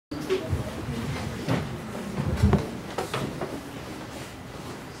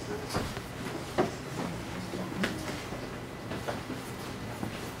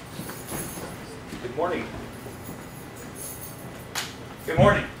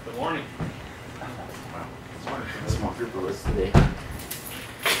Good morning. Wow. Small group of us today.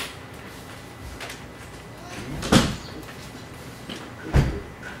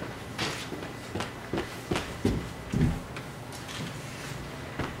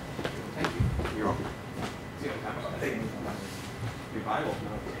 Thank you. You're welcome. Your Bible.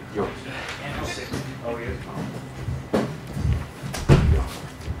 Yours. Oh, yes.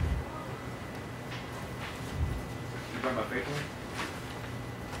 You talking about faithful?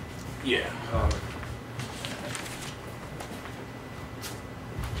 Yeah.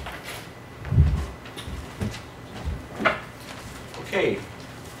 Okay.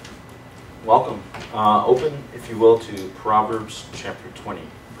 Welcome. Open, if you will, to Proverbs chapter 20.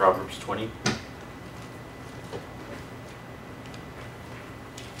 Proverbs 20.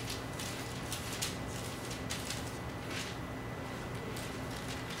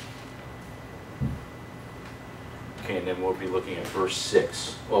 Okay, and then we'll be looking at verse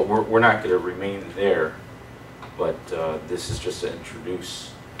 6. Well, we're not going to remain there, but this is just to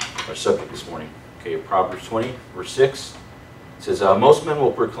introduce our subject this morning. Okay, Proverbs 20, verse 6. It says, most men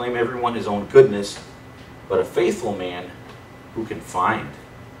will proclaim everyone his own goodness, but a faithful man who can find.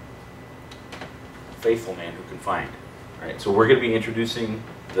 A faithful man who can find. All right, so we're going to be introducing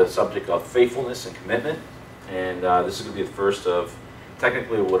the subject of faithfulness and commitment, and this is going to be the first of,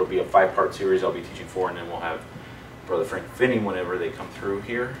 technically, what will be a 5-part series. I'll be teaching 4, and then we'll have Brother Frank Finney, whenever they come through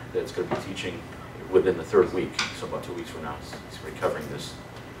here, that's going to be teaching within the 3rd week, so about 2 weeks from now, he's going to be covering this.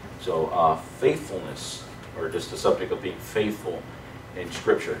 So faithfulness, or just the subject of being faithful in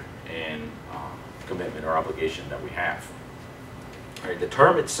Scripture and commitment or obligation that we have. All right, the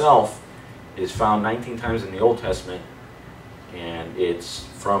term itself is found 19 times in the Old Testament, and it's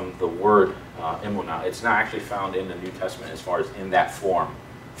from the word emunah. It's not actually found in the New Testament as far as in that form,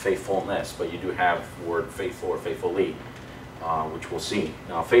 faithfulness, but you do have the word faithful or faithfully, which we'll see.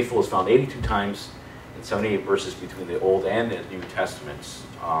 Now, faithful is found 82 times in 78 verses between the Old and the New Testaments,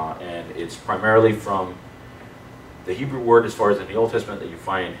 and it's primarily from the Hebrew word, as far as in the Old Testament, that you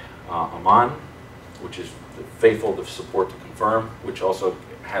find aman, which is faithful, to support, to confirm, which also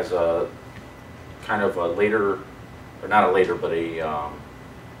has a kind of a later, or not a later, but a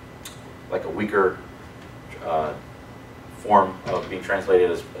like a weaker form of being translated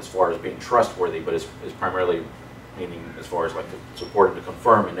as far as being trustworthy, but is primarily meaning as far as like to support and to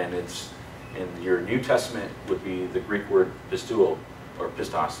confirm. And then it's in your New Testament would be the Greek word pistuo or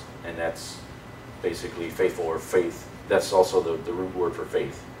pistos, and that's basically faithful or faith. That's also the root word for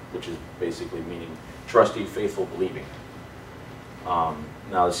faith, which is basically meaning trusty, faithful, believing. Now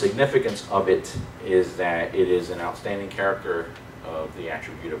the significance of it is that it is an outstanding character of the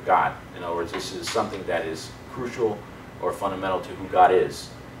attribute of God. In other words, this is something that is crucial or fundamental to who God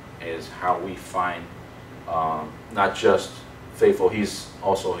is how we find not just faithful, he's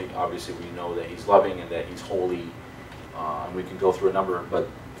also, obviously we know that he's loving and that he's holy, and we can go through a number, but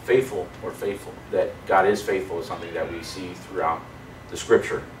faithful, that God is faithful is something that we see throughout the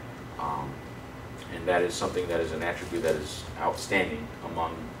Scripture. And that is something that is an attribute that is outstanding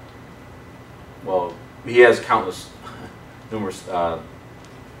among, well, he has countless, numerous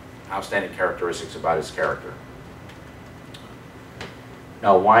outstanding characteristics about his character.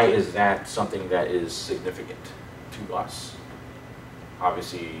 Now, why is that something that is significant to us?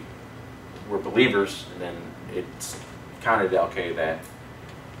 Obviously, we're believers, and then it's counted, okay,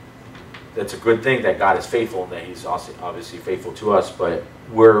 that's a good thing that God is faithful and that he's also obviously faithful to us, but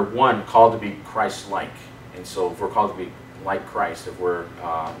we're, one, called to be Christ-like. And so if we're called to be like Christ, if we're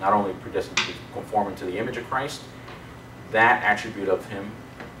not only predestined to be conforming to the image of Christ, that attribute of him,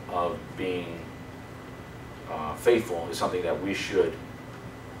 of being faithful, is something that we should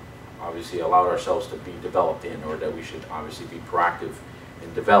obviously allow ourselves to be developed in, or that we should obviously be proactive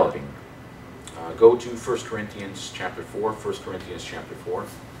in developing. Go to 1 Corinthians chapter 4, 1 Corinthians chapter 4.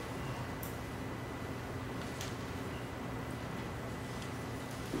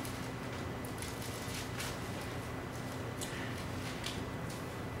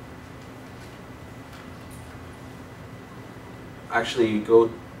 Actually,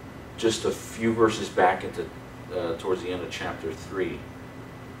 go just a few verses back into towards the end of chapter 3.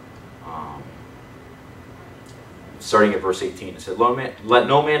 Starting at verse 18, it said, "Let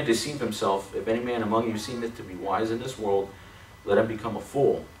no man deceive himself. If any man among you seemeth to be wise in this world, let him become a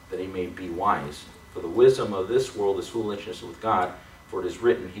fool, that he may be wise. For the wisdom of this world is foolishness with God. For it is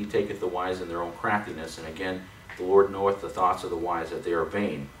written, He taketh the wise in their own craftiness. And again, the Lord knoweth the thoughts of the wise, that they are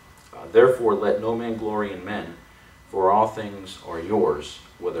vain. Therefore let no man glory in men, for all things are yours,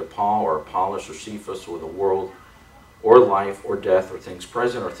 whether Paul or Apollos or Cephas or the world, or life or death or things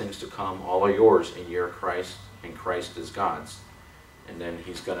present or things to come, all are yours, and ye are Christ, and Christ is God's. And then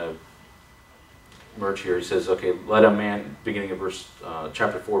he's going to merge here. He says, okay, let a man, beginning of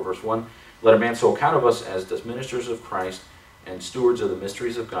chapter 4, verse 1, let a man so account of us as the ministers of Christ and stewards of the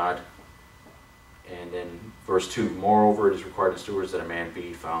mysteries of God. And then verse 2, moreover, it is required in stewards that a man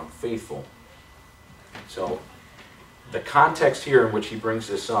be found faithful. So the context here in which he brings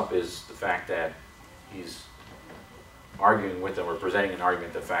this up is the fact that he's arguing with them, or presenting an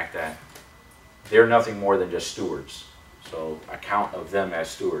argument, the fact that they're nothing more than just stewards. So account of them as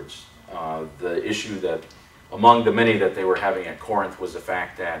stewards. The issue that, among the many that they were having at Corinth, was the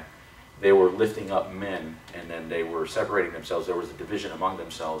fact that they were lifting up men, and then they were separating themselves. There was a division among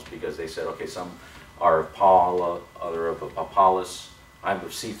themselves because they said, okay, some are of Paul, other of Apollos, I'm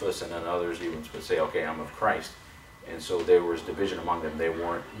of Cephas, and then others even would say, okay, I'm of Christ. And so there was division among them. They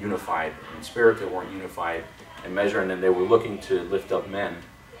weren't unified in spirit, they weren't unified in measure, and then they were looking to lift up men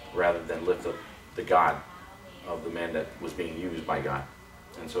rather than lift up the God of the man that was being used by God.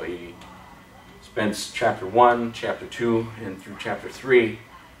 And so he spends chapter 1, chapter 2, and through chapter 3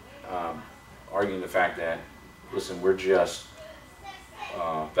 arguing the fact that, listen, we're just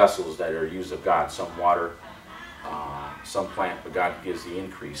vessels that are used of God. Some water, some plant, but God gives the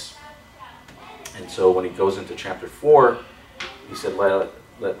increase. And so when he goes into chapter 4, he said, let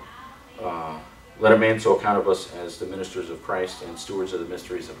a man so account of us as the ministers of Christ and stewards of the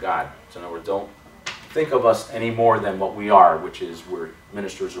mysteries of God. So in other words, don't think of us any more than what we are, which is we're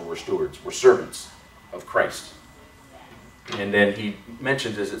ministers or we're stewards. We're servants of Christ. And then he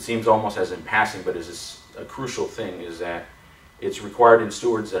mentions this, it seems almost as in passing, but is a crucial thing, is that it's required in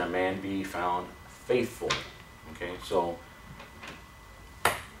stewards that a man be found faithful. Okay, so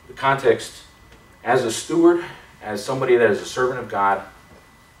the context, as a steward, as somebody that is a servant of God,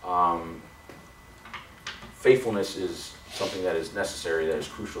 faithfulness is something that is necessary, that is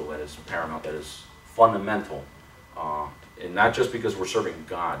crucial, that is paramount, that is fundamental. And not just because we're serving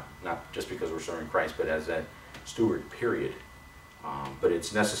God, not just because we're serving Christ, but as that steward, period. But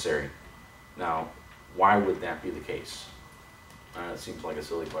it's necessary. Now, why would that be the case? It seems like a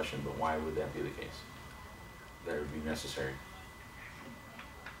silly question, but why would that be the case? That it would be necessary.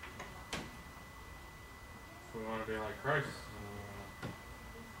 We want to be like Christ.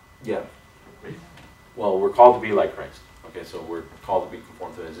 Yeah. Well, we're called to be like Christ. Okay, so we're called to be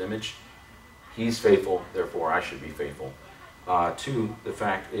conformed to his image. He's faithful, therefore I should be faithful. 2, the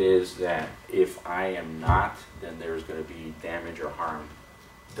fact is that if I am not, then there's going to be damage or harm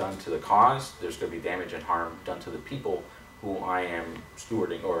done to the cause. There's going to be damage and harm done to the people who I am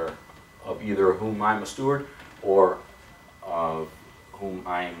stewarding, or of either whom I'm a steward or of whom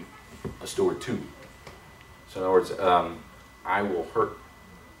I'm a steward to. So in other words, I will hurt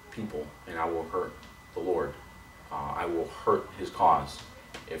people and I will hurt the Lord. I will hurt his cause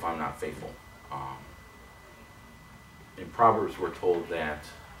if I'm not faithful. In Proverbs we're told that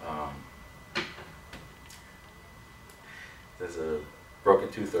there's a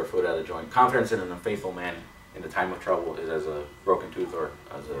broken tooth or a foot out of joint. Confidence in an unfaithful man in the time of trouble is as a broken tooth or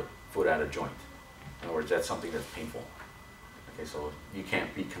as a foot out of joint. In other words, that's something that's painful. Okay, so you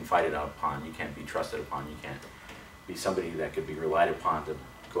can't be confided upon, you can't be trusted upon, you can't be somebody that could be relied upon to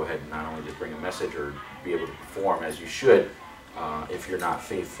go ahead and not only just bring a message or be able to perform as you should if you're not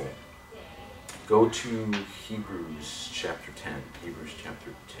faithful. Go to Hebrews chapter 10. Hebrews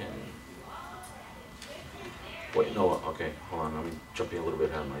chapter 10. Wait, no, okay, hold on, I'm jumping a little bit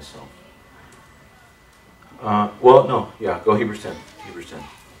ahead of myself. Well, no, yeah, go Hebrews 10. Hebrews 10.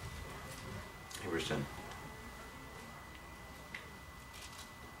 Hebrews 10.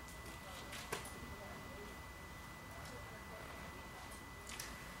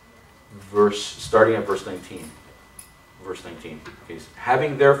 Starting at verse 19. Verse 19. Okay.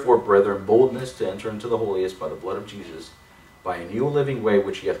 Having therefore, brethren, boldness to enter into the holiest by the blood of Jesus, by a new living way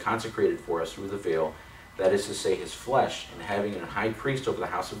which he hath consecrated for us through the veil, that is to say, his flesh, and having a high priest over the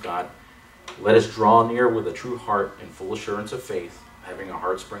house of God, let us draw near with a true heart and full assurance of faith, having our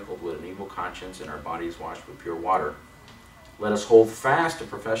hearts sprinkled with an evil conscience and our bodies washed with pure water. Let us hold fast the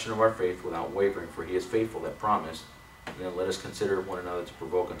profession of our faith without wavering, for he is faithful that promised. And then let us consider one another to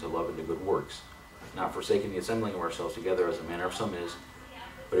provoke unto love and to good works, not forsaking the assembling of ourselves together as the manner of some is,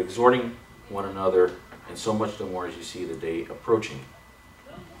 but exhorting one another, and so much the more as you see the day approaching.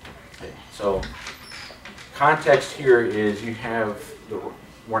 Okay, so context here is you have the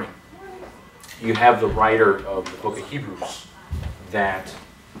warning. You have the writer of the book of Hebrews that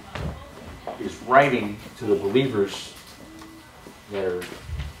is writing to the believers that are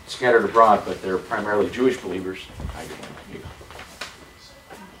scattered abroad, but they're primarily Jewish believers.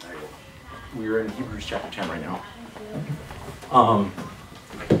 We're in Hebrews chapter 10 right now.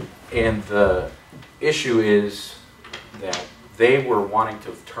 And the issue is that they were wanting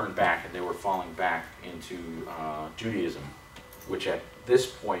to turn back, and they were falling back into Judaism, which at this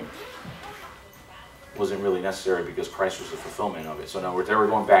point wasn't really necessary because Christ was the fulfillment of it. So in other words, they were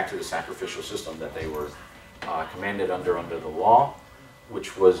going back to the sacrificial system that they were commanded under the law,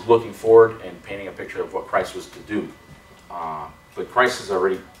 which was looking forward and painting a picture of what Christ was to do. But Christ has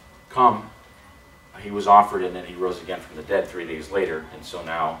already come. He was offered, and then he rose again from the dead 3 days later. And so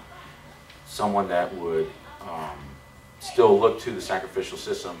now someone that would still look to the sacrificial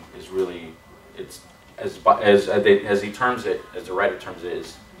system is really, it's as he terms it, as the writer terms it,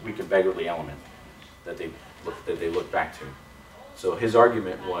 is weak and beggarly element that they look back to. So his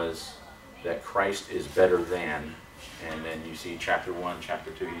argument was that Christ is better than, and then you see chapter 1, chapter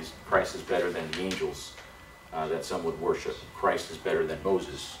 2, Christ is better than the angels that some would worship. Christ is better than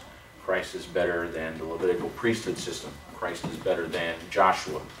Moses. Christ is better than the Levitical priesthood system. Christ is better than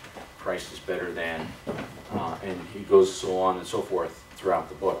Joshua. Christ is better than, and he goes so on and so forth throughout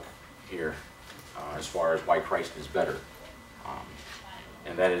the book here as far as why Christ is better.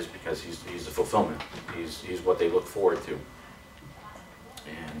 And that is because he's the fulfillment. He's what they look forward to.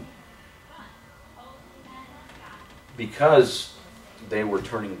 And because they were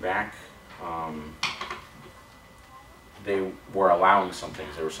turning back, they were allowing some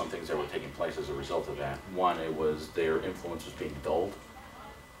things. There were some things that were taking place as a result of that. One, it was their influence was being dulled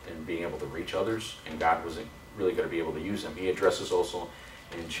and being able to reach others, and God wasn't really going to be able to use them. He addresses also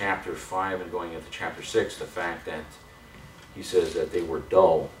in chapter 5 and going into chapter 6 the fact that he says that they were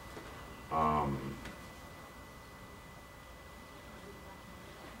dull.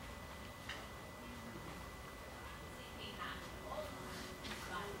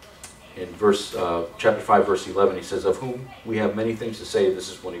 In chapter 5, verse 11, he says, of whom we have many things to say. This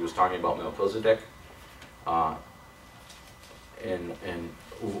is when he was talking about Melchizedek. And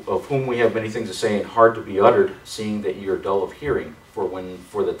of whom we have many things to say and hard to be uttered, seeing that ye are dull of hearing.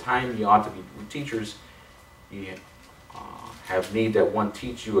 For the time ye ought to be teachers, ye have need that one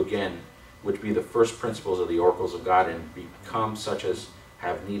teach you again, which be the first principles of the oracles of God, and become such as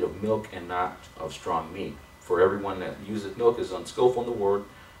have need of milk and not of strong meat. For everyone that useth milk is unskillful in the word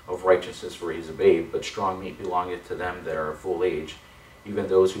of righteousness, for he is a babe, but strong meat belongeth to them that are of full age, even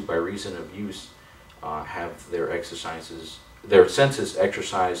those who by reason of use have their senses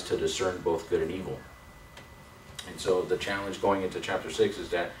exercised to discern both good and evil. And so the challenge going into chapter 6 is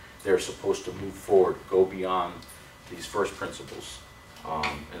that they're supposed to move forward, go beyond these first principles,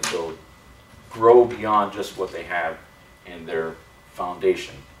 and so grow beyond just what they have in their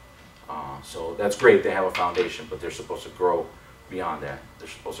foundation. So that's great, they have a foundation, but they're supposed to grow beyond that. They're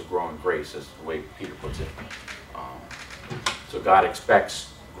supposed to grow in grace, as the way Peter puts it. So God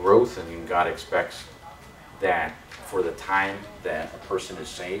expects growth, and God expects that for the time that a person is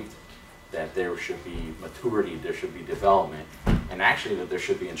saved, that there should be maturity, there should be development, and actually that there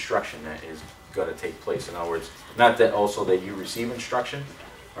should be instruction that is going to take place. In other words, not that also that you receive instruction,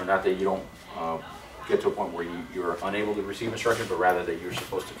 or not that you don't get to a point where you're unable to receive instruction, but rather that you're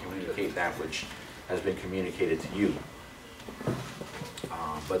supposed to communicate that which has been communicated to you.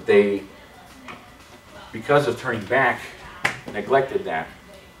 But they, because of turning back, neglected that,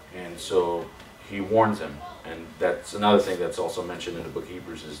 and so he warns them. And that's another thing that's also mentioned in the book of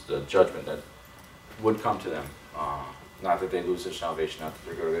Hebrews, is the judgment that would come to them. Not that they lose their salvation, not that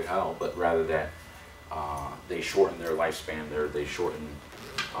they're going to hell, but rather that they shorten their lifespan, they shorten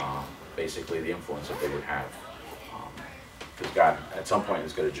basically the influence that they would have. Because God at some point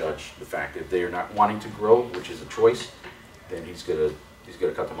is going to judge the fact that they are not wanting to grow, which is a choice, then he's going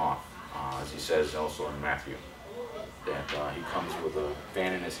to cut them off. As he says also in Matthew, that he comes with a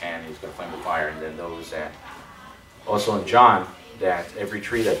fan in his hand, he's going to flame the fire. And then those that, also in John, that every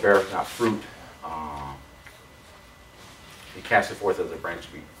tree that beareth not fruit, he casteth forth as a branch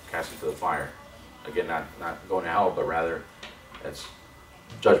to be cast into the fire. Again, not going to hell, but rather that's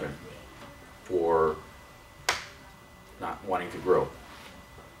judgment for not wanting to grow.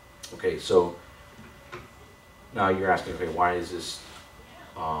 Okay, so now you're asking, okay, why is this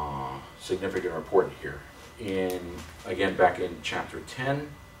significant or important here? Again, back in chapter 10,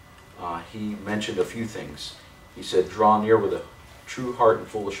 he mentioned a few things. He said, draw near with a true heart and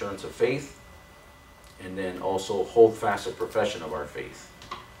full assurance of faith, and then also hold fast the profession of our faith.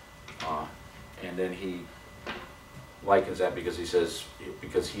 And then he likens that because he says,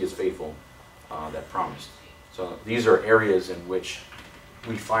 because he is faithful that promised. So these are areas in which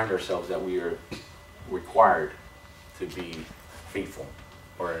we find ourselves that we are required to be faithful.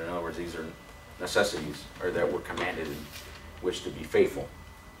 Or in other words, these are necessities, or that we're commanded in which to be faithful.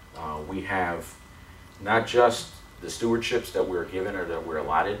 We have not just the stewardships that we're given or that we're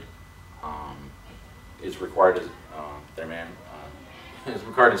allotted, is required as their man is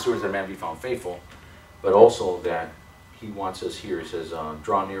regarding stewards that a man be found faithful, but also that he wants us here. He says,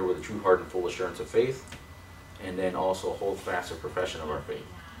 draw near with a true heart and full assurance of faith, and then also hold fast the profession of our faith.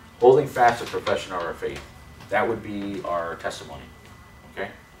 Holding fast the profession of our faith, that would be our testimony, okay?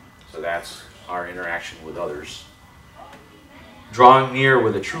 So that's our interaction with others. Drawing near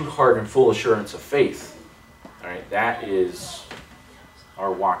with a true heart and full assurance of faith, all right, that is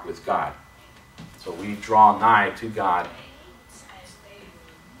our walk with God. So we draw nigh to God,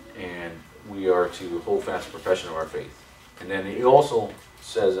 and we are to hold fast the profession of our faith. And then he also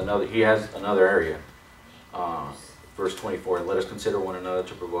says he has another area, verse 24, and let us consider one another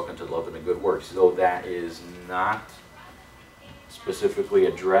to provoke unto love and a good works. Though that is not specifically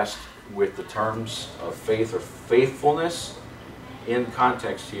addressed with the terms of faith or faithfulness, in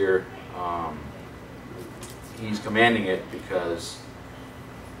context here, he's commanding it because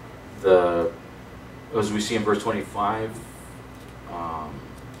as we see in verse 25,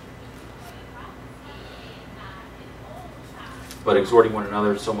 but exhorting one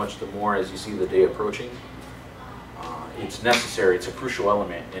another so much the more as you see the day approaching. It's necessary, it's a crucial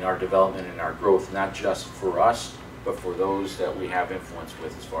element in our development and our growth, not just for us, but for those that we have influence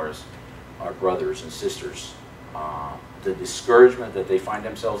with as far as our brothers and sisters. The discouragement that they find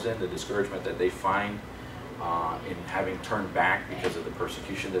themselves in, the discouragement that they find in having turned back because of the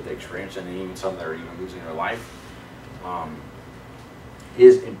persecution that they experience, and even some that are even losing their life,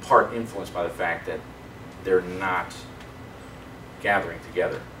 is in part influenced by the fact that they're not gathering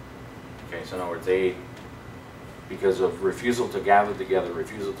together. Okay, so in other words, because of refusal to gather together,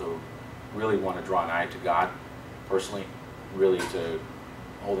 refusal to really want to draw nigh to God personally, really to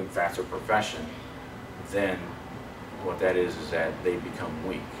holding fast their profession, then what that is that they become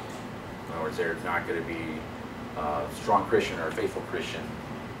weak. In other words, they're not going to be a strong Christian or a faithful Christian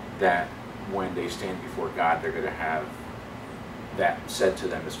that when they stand before God, they're going to have that said to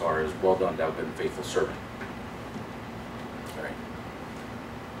them as far as, well done, thou good and faithful servant. All right.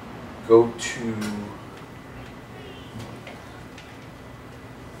 Go to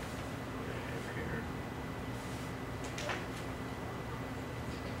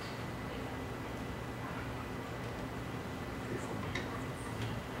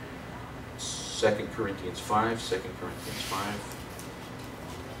Second Corinthians 5, 2 Corinthians 5.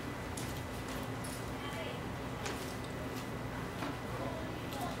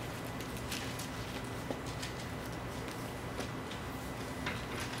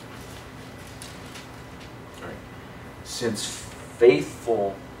 All right. Since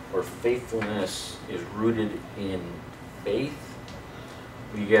faithful or faithfulness is rooted in faith,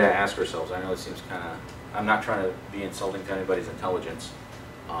 we got to ask ourselves, I know it seems kind of, I'm not trying to be insulting to anybody's intelligence,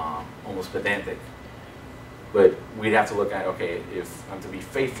 almost pedantic, but we'd have to look at, okay, if I'm to be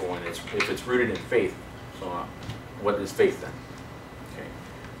faithful and if it's rooted in faith, so what is faith then? Okay,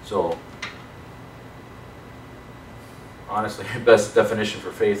 so honestly, the best definition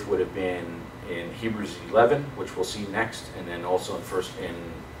for faith would have been in Hebrews 11, which we'll see next, and then also in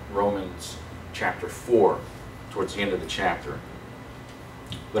Romans chapter 4, towards the end of the chapter.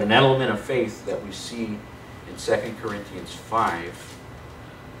 But an element of faith that we see in 2 Corinthians 5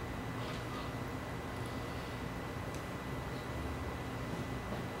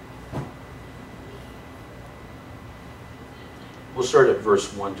 we'll start at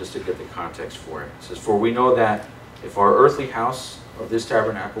verse 1 just to get the context for it. It says, for we know that if our earthly house of this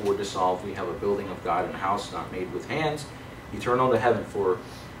tabernacle were dissolved, we have a building of God and a house not made with hands, eternal to heaven. For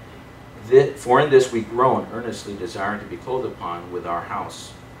in this we groan, earnestly desiring to be clothed upon with our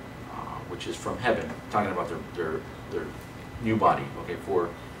house, which is from heaven. Talking about their new body. Okay, for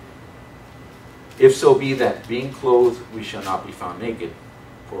if so be that being clothed we shall not be found naked.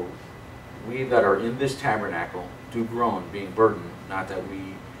 For we that are in this tabernacle do groan, being burdened, not that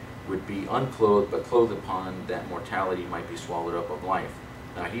we would be unclothed, but clothed upon, that mortality might be swallowed up of life.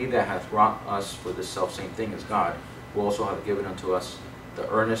 Now he that hath wrought us for this selfsame thing is God, who also hath given unto us the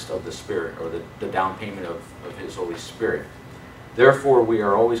earnest of the Spirit, or the down payment of his Holy Spirit. Therefore we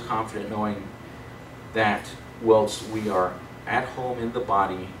are always confident, knowing that whilst we are at home in the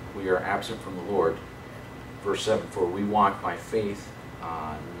body, we are absent from the Lord. Verse 7, for we walk by faith,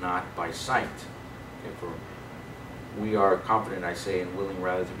 not by sight. Okay, for we are confident, I say, and willing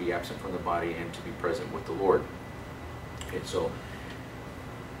rather to be absent from the body and to be present with the Lord. Okay, so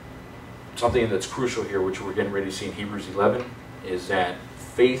something that's crucial here, which we're getting ready to see in Hebrews 11, is that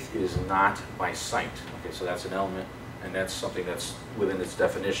faith is not by sight. Okay, so that's an element, and that's something that's within its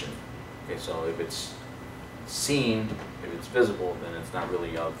definition. Okay, so if it's seen, if it's visible, then it's not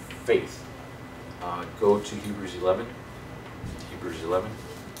really of faith. Go to Hebrews 11. Hebrews 11.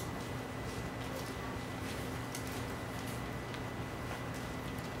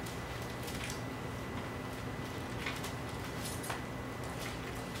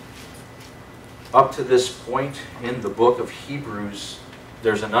 up to this point in the book of Hebrews,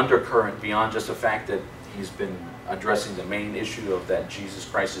 there's an undercurrent beyond just the fact that he's been addressing the main issue of that Jesus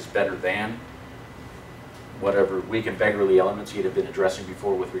Christ is better than whatever weak and beggarly elements he had been addressing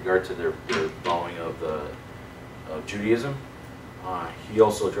before with regard to their following of Judaism. He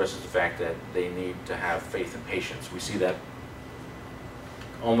also addresses the fact that they need to have faith and patience. We see that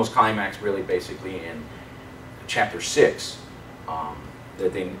almost climax really basically in chapter 6,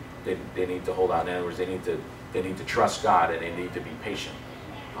 that they need to hold out. In other words, they need to trust God, and they need to be patient.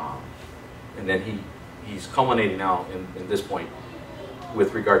 And then he's culminating now in this point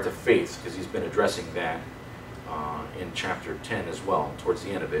with regard to faith, because he's been addressing that in chapter 10 as well, towards the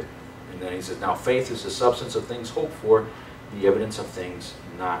end of it. And then he says, now faith is the substance of things hoped for, the evidence of things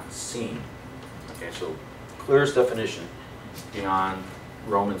not seen. Okay, so clearest definition beyond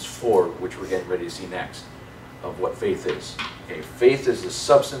Romans 4, which we're getting ready to see next, of what faith is. Okay, faith is the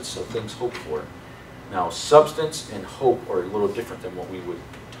substance of things hoped for. Now, substance and hope are a little different than what we would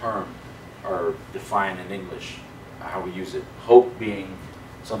term or define in English, how we use it. Hope being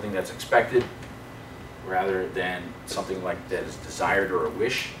something that's expected rather than something like that is desired or a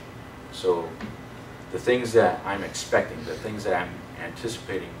wish. So the things that I'm expecting, the things that I'm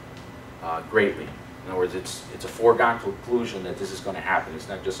anticipating greatly. In other words, it's a foregone conclusion that this is going to happen. It's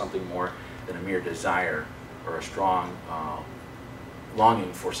not just something more than a mere desire or a strong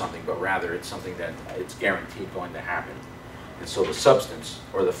longing for something, but rather it's something that it's guaranteed going to happen. And so the substance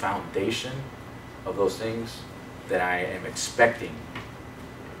or the foundation of those things that I am expecting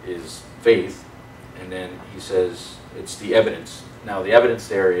is faith. And then he says it's the evidence. Now the evidence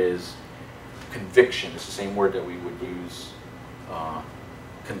there is conviction. It's the same word that we would use,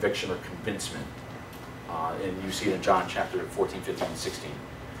 conviction or convincement. And you see it in John chapter 14, 15, and 16.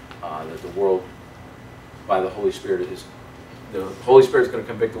 That the world, by the Holy Spirit, is going to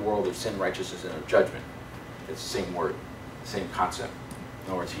convict the world of sin, righteousness, and of judgment. It's the same word, the same concept.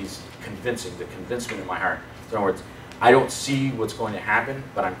 In other words, he's convincing, the convincement in my heart. In other words, I don't see what's going to happen,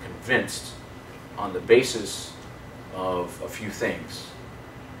 but I'm convinced on the basis of a few things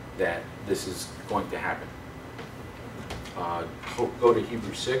that this is going to happen. Go to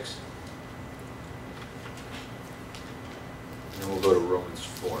Hebrews 6. And then we'll go to Romans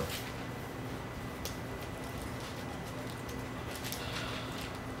 4.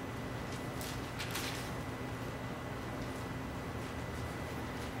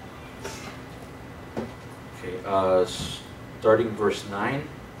 Okay, starting verse 9.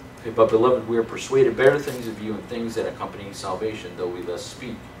 Okay, but beloved, we are persuaded better things of you and things that accompany salvation, though we thus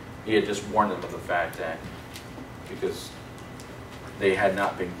speak. He had just warned them of the fact that because they had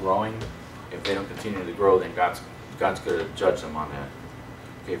not been growing, if they don't continue to grow, then God's going to judge them on that.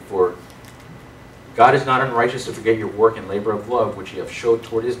 Okay, for God is not unrighteous to forget your work and labor of love, which ye have showed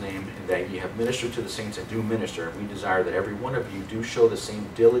toward his name, and that ye have ministered to the saints and do minister. And we desire that every one of you do show the same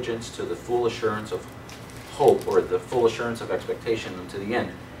diligence to the full assurance of hope, or the full assurance of expectation unto the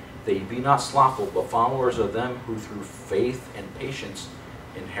end, that ye be not slothful, but followers of them who through faith and patience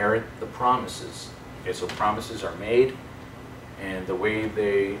inherit the promises. Okay, so promises are made, and the way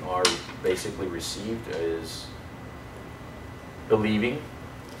they are basically received is believing,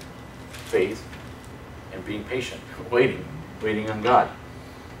 faith, and being patient, waiting on God.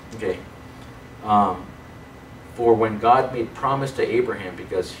 Okay. For when God made promise to Abraham,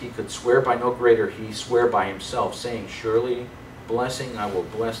 because he could swear by no greater, he sware by himself, saying, surely blessing I will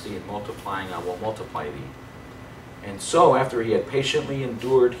bless thee, and multiplying I will multiply thee. And so, after he had patiently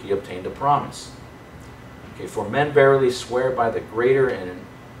endured, he obtained a promise. Okay, for men verily swear by the greater, and an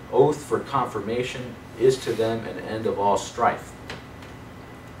oath for confirmation is to them an end of all strife.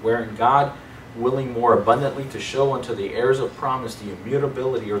 Wherein God, willing more abundantly to show unto the heirs of promise the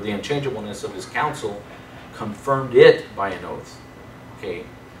immutability or the unchangeableness of his counsel, confirmed it by an oath. Okay,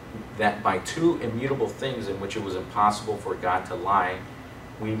 that by two immutable things in which it was impossible for God to lie,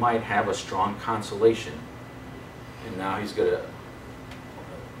 we might have a strong consolation. And now he's going to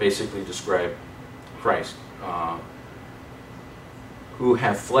basically describe Christ, who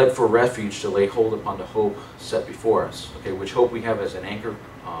have fled for refuge to lay hold upon the hope set before us. Okay, which hope we have as an anchor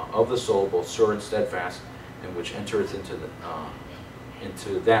of the soul, both sure and steadfast, and which entereth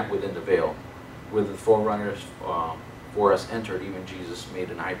into that within the veil, with the forerunners for us entered, even Jesus made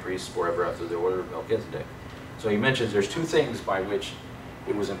an high priest forever after the order of Melchizedek. So he mentions there's two things by which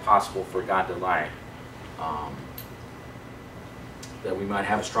it was impossible for God to lie. That we might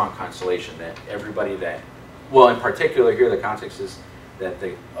have a strong consolation, that everybody that, well, in particular here the context is that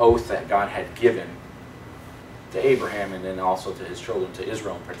the oath that God had given to Abraham, and then also to his children, to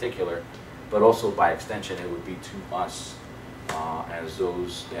Israel in particular, but also by extension it would be to us as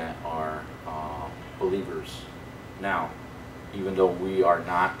those that are believers now, even though we are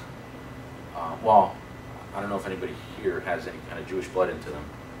not, well, I don't know if anybody here has any kind of Jewish blood into them,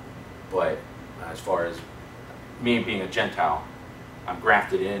 but as far as me being a Gentile, I'm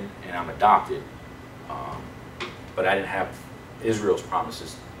grafted in and I'm adopted, but I didn't have Israel's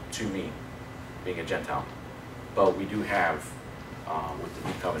promises to me, being a Gentile. But we do have, with the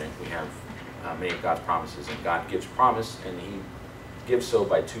new covenant, we have many of God's promises, and God gives promise, and he gives so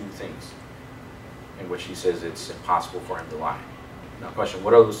by two things, in which he says it's impossible for him to lie. Now, question,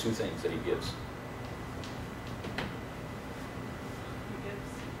 what are those two things that he gives? He gives.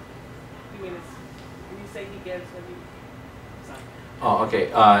 You mean when you say he gives, what do you? Sorry. Oh,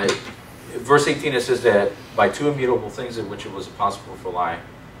 okay. Verse 18, it says that by two immutable things in which it was impossible for lie.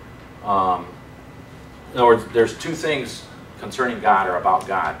 In other words, there's two things concerning God or about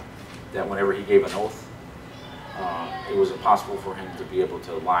God that whenever he gave an oath, it was impossible for him to be able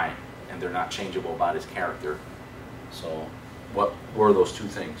to lie, and they're not changeable about his character. So what were those two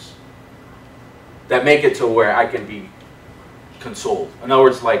things that make it to where I can be consoled? In other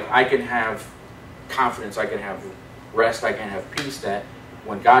words, like I can have confidence, I can have rest, I can have peace that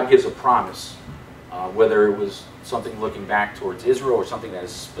when God gives a promise, whether it was something looking back towards Israel or something that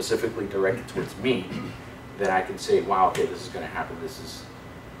is specifically directed towards me, that I can say, wow, okay, this is going to happen, this is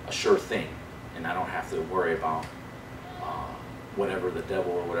a sure thing, and I don't have to worry about whatever the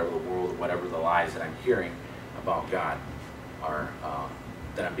devil or whatever the world or whatever the lies that I'm hearing about God are,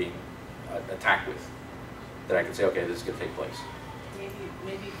 that I'm being attacked with, that I can say, okay, this is going to take place.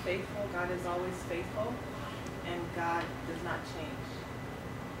 Maybe faithful. God is always faithful, and God does not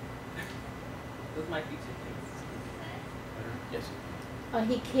change. Those might be two things. Yes.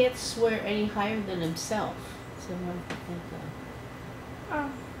 He can't swear any higher than himself. So what do you think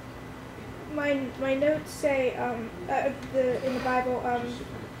of? My notes say in the Bible,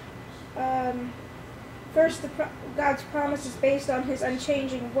 first God's promise is based on His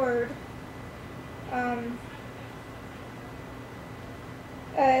unchanging word,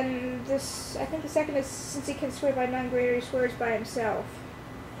 and this I think the second is since He can swear by none greater, He swears by Himself.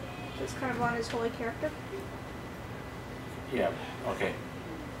 So it's kind of on His holy character. Yeah, okay.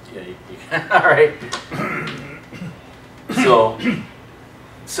 Yeah, all right. So,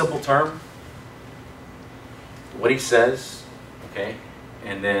 simple term, what he says, okay,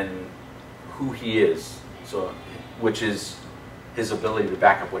 and then who he is, so, which is his ability to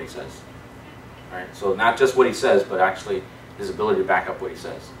back up what he says. All right, so not just what he says, but actually his ability to back up what he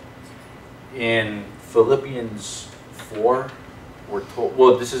says. In Philippians 4, we're told,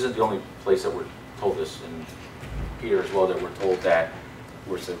 well, this isn't the only place that we're told this, in Peter as well, that we're told that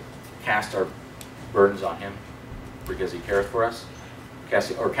we're to cast our burdens on him because he careth for us.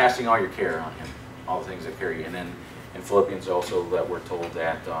 Casting all your care on him, all the things that carry you. And then in Philippians also that we're told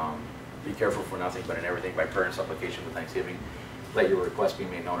that be careful for nothing, but in everything by prayer and supplication with thanksgiving, let your requests be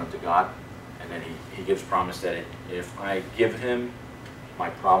made known unto God. And then he gives promise that if I give him my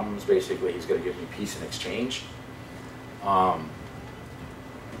problems, basically he's going to give me peace in exchange.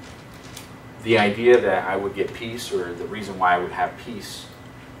 The idea that I would get peace, or the reason why I would have peace,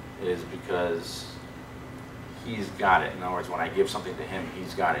 is because he's got it. In other words, when I give something to him,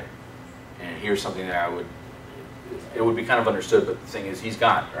 he's got it. And here's something that it would be kind of understood, but the thing is, he's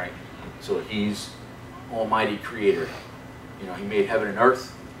God, right? So he's almighty creator. You know, he made heaven and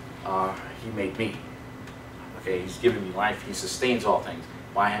earth. He made me. Okay, he's given me life. He sustains all things.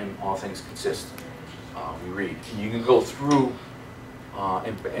 By him, all things consist. We read. You can go through,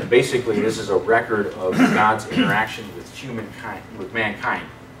 and basically, this is a record of God's interaction with humankind, with mankind.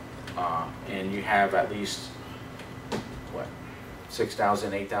 And you have at least, what,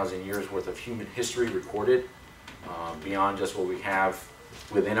 6,000, 8,000 years worth of human history recorded, beyond just what we have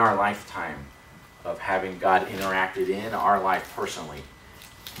within our lifetime of having God interacted in our life personally,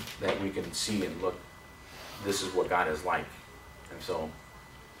 that we can see and look, this is what God is like. And so,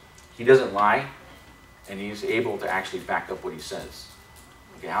 he doesn't lie, and he's able to actually back up what he says.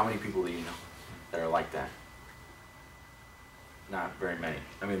 Okay, how many people do you know that are like that? Not very many.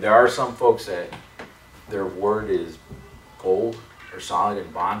 I mean, there are some folks that their word is gold or solid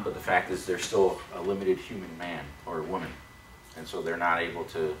and bond, but the fact is they're still a limited human man or woman. And so they're not able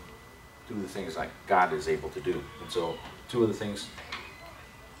to do the things like God is able to do. And so two of the things,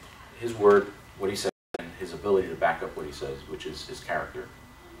 his word, what he says, and his ability to back up what he says, which is his character.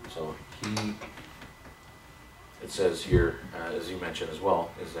 So it says here, as you mentioned as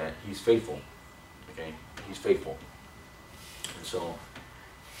well, is that he's faithful. Okay, he's faithful. And so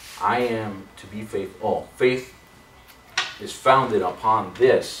I am to be faithful. Oh, faith is founded upon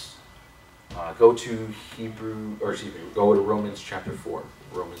this, Go to go to Romans chapter 4.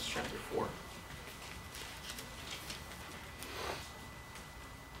 Romans chapter 4.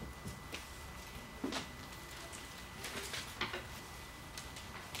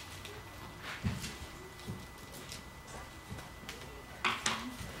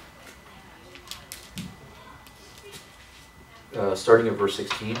 Starting at verse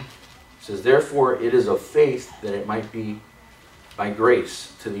 16, it says, "Therefore it is of faith that it might be by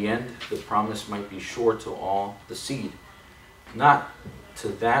grace, to the end the promise might be sure to all the seed, not to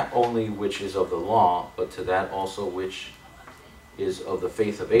that only which is of the law, but to that also which is of the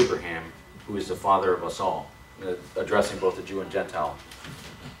faith of Abraham, who is the father of us all," addressing both the Jew and Gentile.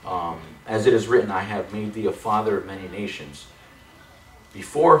 "As it is written, I have made thee a father of many nations,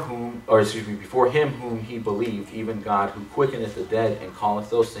 before him whom he believed, even God, who quickeneth the dead, and calleth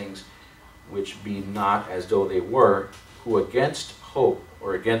those things which be not as though they were, who against hope,"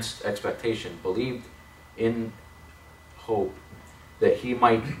 or against expectation, "believed in hope that he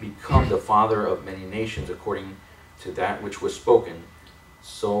might become the father of many nations, according to that which was spoken,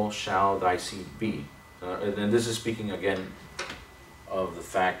 so shall thy seed be." And then this is speaking again of the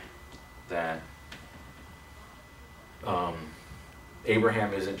fact that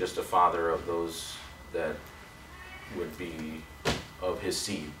Abraham isn't just a father of those that would be of his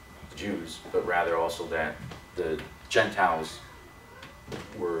seed, the Jews, but rather also that the Gentiles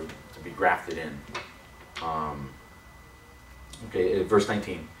were to be grafted in. Verse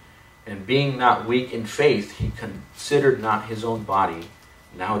 19. "And being not weak in faith, he considered not his own body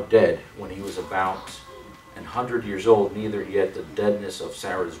now dead, when he was about 100 years old, neither yet the deadness of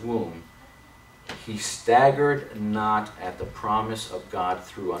Sarah's womb. He staggered not at the promise of God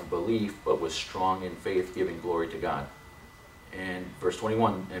through unbelief, but was strong in faith, giving glory to God." And verse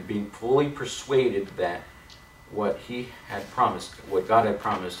 21, "And being fully persuaded that what God had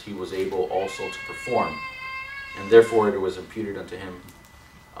promised, he was able also to perform. And therefore it was imputed unto him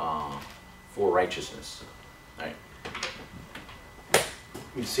for righteousness." Right.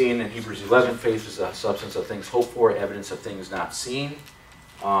 We've seen in Hebrews 11, faith is the substance of things hoped for, evidence of things not seen.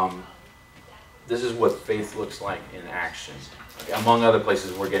 This is what faith looks like in action. Okay, among other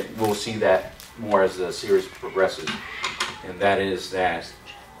places, we'll see that more as the series progresses, and that is that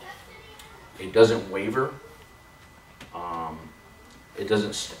it doesn't waver. It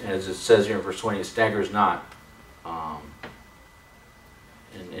doesn't, as it says here in verse 20, it staggers not.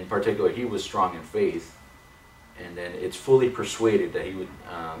 In particular, he was strong in faith, and then it's fully persuaded that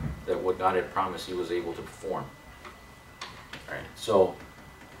that what God had promised, he was able to perform. All right, so.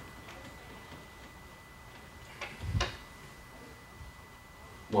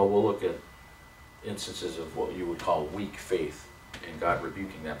 Well, we'll look at instances of what you would call weak faith and God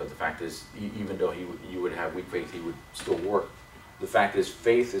rebuking that, but the fact is, even though you would have weak faith, he would still work. The fact is,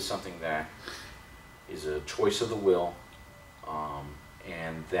 faith is something that is a choice of the will,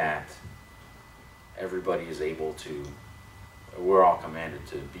 and that everybody is able to, we're all commanded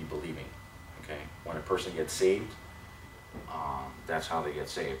to be believing. Okay? When a person gets saved, that's how they get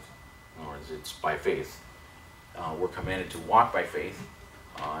saved. In other words, it's by faith. We're commanded to walk by faith.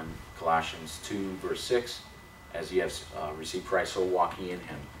 On Colossians 2, verse 6, "As ye have received Christ, so walk ye in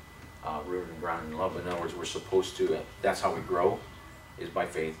him, rooted and grounded in love." In other words, we're supposed to, that's how we grow, is by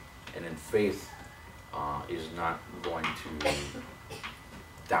faith. And in faith is not going to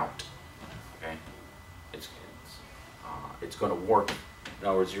doubt. Okay? It's going to work. In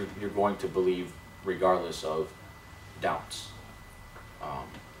other words, you're going to believe regardless of doubts.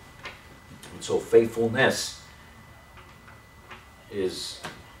 And so faithfulness is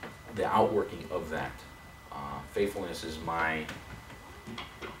the outworking of that. Faithfulness is my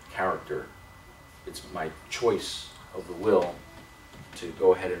character. It's my choice of the will to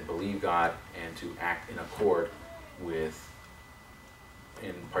go ahead and believe God and to act in accord with,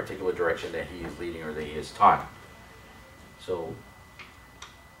 in particular direction that he is leading or that he is taught. So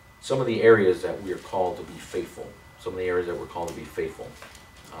some of the areas that we are called to be faithful, some of the areas that we're called to be faithful.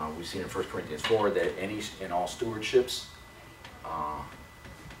 We've seen in 1 Corinthians 4 that in all stewardships,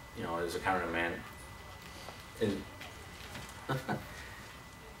 is accounted a man.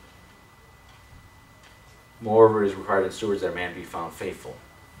 Moreover, it is required in stewards that a man be found faithful.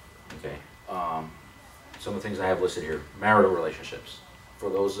 Okay. Some of the things I have listed here: marital relationships.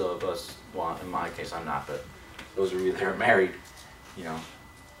 For those of us, well, in my case, I'm not, but those of you that are married, a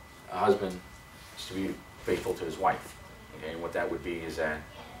husband is to be faithful to his wife. Okay, and what that would be is that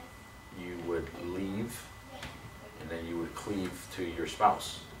you would leave, and then you would cleave to your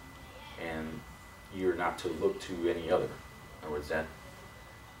spouse, and you're not to look to any other. In other words, that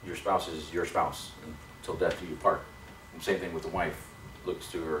your spouse is your spouse until death do you part. And same thing with the wife, looks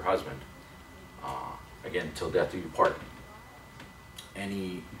to her husband Again, till death do you part.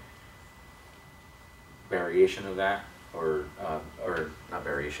 Any variation of that, or not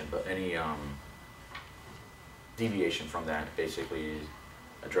variation, but any deviation from that, basically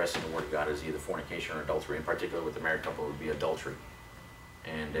addressing the Word of God as either fornication or adultery. In particular, with the married couple, it would be adultery.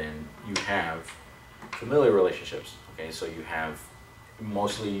 And then you have familiar relationships. Okay, so you have,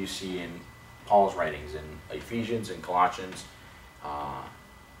 mostly you see in Paul's writings in Ephesians and Colossians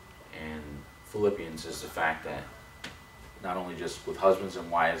and Philippians, is the fact that not only just with husbands and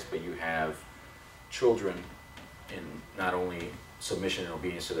wives, but you have children in not only submission and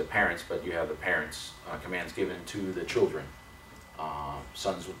obedience to the parents, but you have the parents' commands given to the children,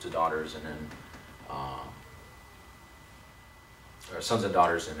 sons to daughters, and then or sons and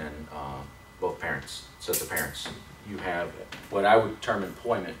daughters, and then both parents, sets of parents. You have what I would term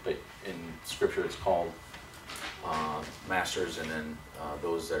employment, but in Scripture it's called masters, and then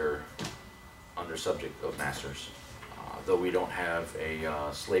those that are under subject of masters. Though we don't have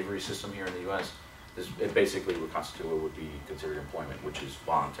a slavery system here in the U.S., it basically would constitute what would be considered employment, which is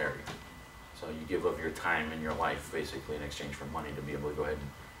voluntary. So you give up your time and your life basically in exchange for money to be able to go ahead and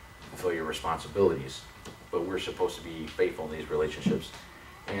fulfill your responsibilities. But we're supposed to be faithful in these relationships.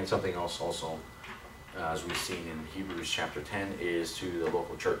 And something else also, as we've seen in Hebrews chapter 10, is to the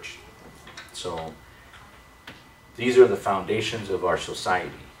local church. So these are the foundations of our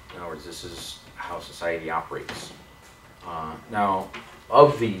society. In other words, this is how society operates. Now,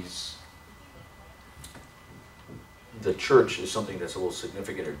 of these, the church is something that's a little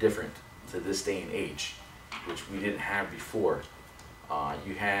significant or different to this day and age, which we didn't have before.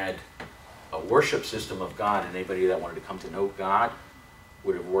 You had a worship system of God, and anybody that wanted to come to know God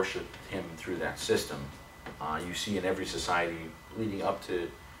would have worshipped Him through that system. You see in every society leading up to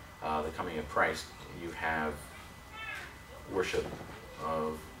the coming of Christ, you have worship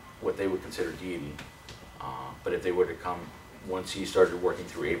of what they would consider deity. But if they were to come, once He started working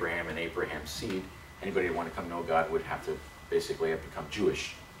through Abraham and Abraham's seed, anybody who wanted to come know God would have to basically have become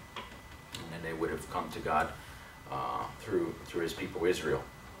Jewish. And then they would have come to God through His people Israel.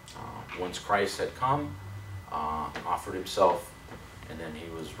 Once Christ had come, offered Himself, and then He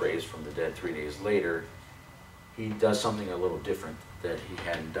was raised from the dead 3 days later, He does something a little different that He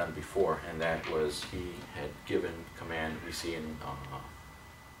hadn't done before, and that was He had given command. We see in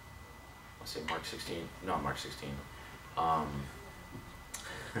let's say Mark 16, not Mark 16,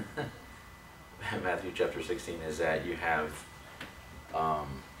 Matthew chapter 16, is that you have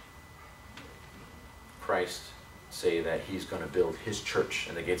Christ say that He's going to build His church,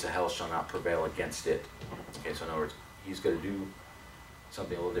 and the gates of hell shall not prevail against it. Okay, so in other words, He's going to do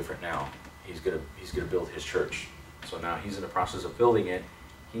something a little different now. He's going to build His church. So now He's in the process of building it.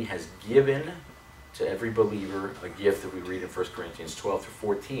 He has given to every believer a gift that we read in 1 Corinthians 12 through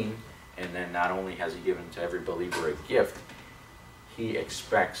 14. And then not only has He given to every believer a gift, He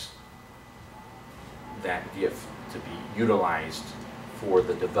expects that gift to be utilized for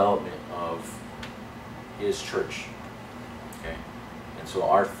the development of His church. Okay? And so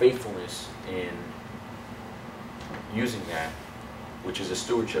our faithfulness in using that, which is a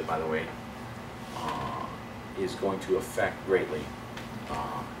stewardship, by the way, is going to affect greatly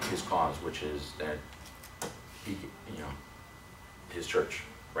His cause, which is that His church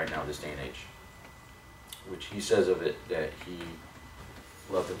right now, this day and age, which He says of it that He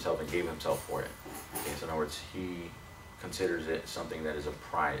loved Himself and gave Himself for it. Okay, so in other words, He considers it something that is a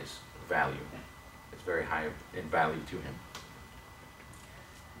prize value. It's very high in value to Him.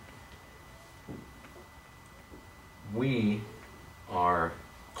 We are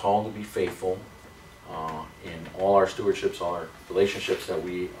called to be faithful in all our stewardships, all our relationships that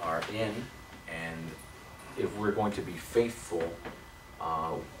we are in, and if we're going to be faithful,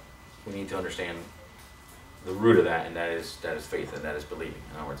 we need to understand the root of that, and that is faith, and that is believing.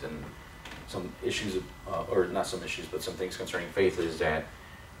 In other words, and some issues, or not some issues, but some things concerning faith is that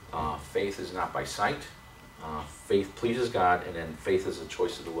faith is not by sight. Faith pleases God, and then faith is a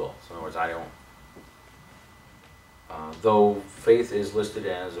choice of the will. So in other words, I don't. Though faith is listed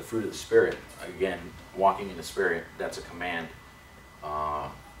as a fruit of the Spirit, again, walking in the Spirit, that's a command,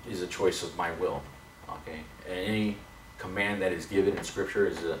 is a choice of my will. Okay, and any command that is given in Scripture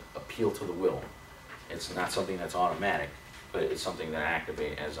is an appeal to the will. It's not something that's automatic, but it's something that I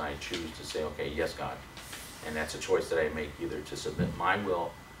activate as I choose to say, okay, yes, God. And that's a choice that I make, either to submit my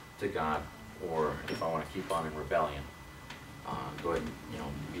will to God, or if I want to keep on in rebellion, go ahead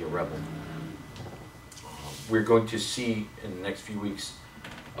and be a rebel. We're going to see in the next few weeks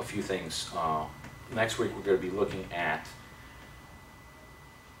a few things. Next week we're going to be looking at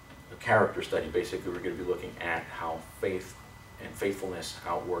a character study. Basically, we're going to be looking at how faith and faithfulness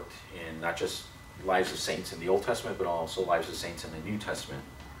outworked in not just lives of saints in the Old Testament, but also lives of saints in the New Testament,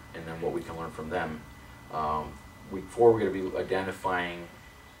 and then what we can learn from them. Week 4, we're going to be identifying,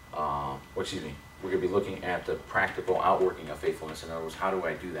 we're going to be looking at the practical outworking of faithfulness. In other words, how do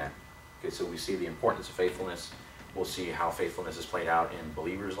I do that? Okay, so we see the importance of faithfulness. We'll see how faithfulness is played out in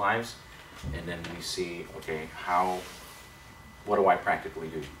believers' lives, and then we see, okay, what do I practically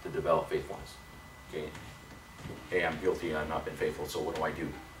do to develop faithfulness? Okay, hey, I'm guilty, I've not been faithful, so what do I do?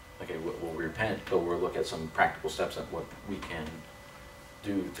 Okay, we'll repent, but we'll look at some practical steps of what we can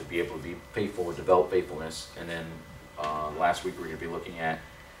do to be able to be faithful or develop faithfulness. And then last week we're going to be looking at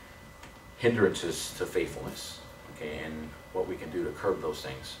hindrances to faithfulness, okay, and what we can do to curb those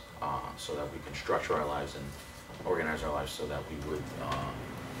things so that we can structure our lives and organize our lives so that we would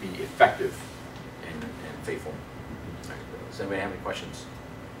be effective and faithful. Right. Does anybody have any questions?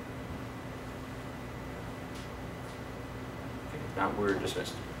 Okay, if not, we're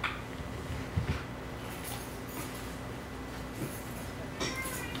dismissed.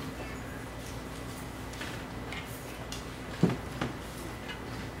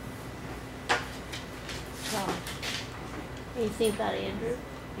 Anything about Andrew?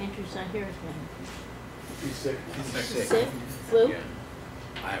 Andrew's not here again. He's sick. He's sick? Flu? Yeah.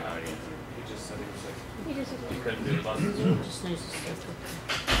 I have no idea. He just said he was sick. He just He couldn't do the buses. Just needs to stay.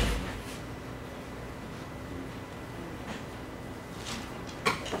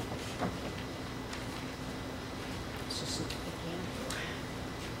 It's just a again.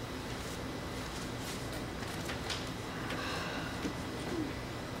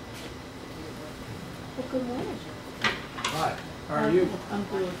 Well, good morning. Hi, how are you? I'm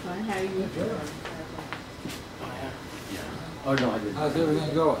doing fine. How are you? Oh, no, I didn't. How's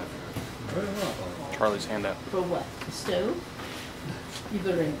everything going? Very well. Charlie's handout. For what? The stove? You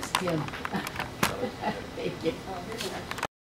better ask him. Thank you.